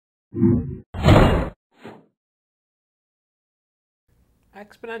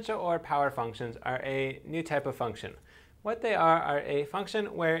Exponential or power functions are a new type of function. What they are a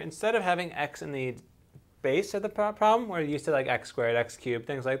function where instead of having x in the base of the problem, we're used to like x squared, x cubed,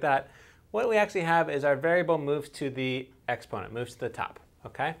 things like that, what we actually have is our variable moves to the exponent, moves to the top.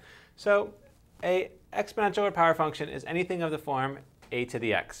 Okay? So a exponential or power function is anything of the form a to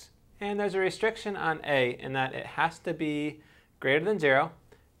the x. And there's a restriction on a in that it has to be greater than 0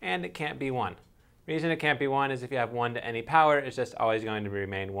 and it can't be 1. The reason it can't be 1 is if you have 1 to any power, it's just always going to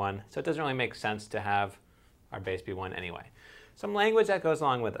remain 1. So it doesn't really make sense to have our base be 1 anyway. Some language that goes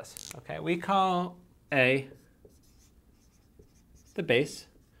along with this. Okay, we call a the base,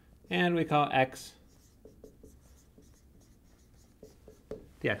 and we call x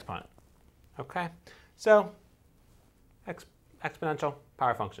the exponent. Okay, so exponential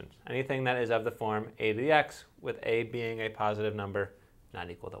power functions, anything that is of the form a to the x, with a being a positive number not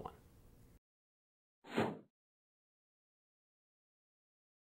equal to 1.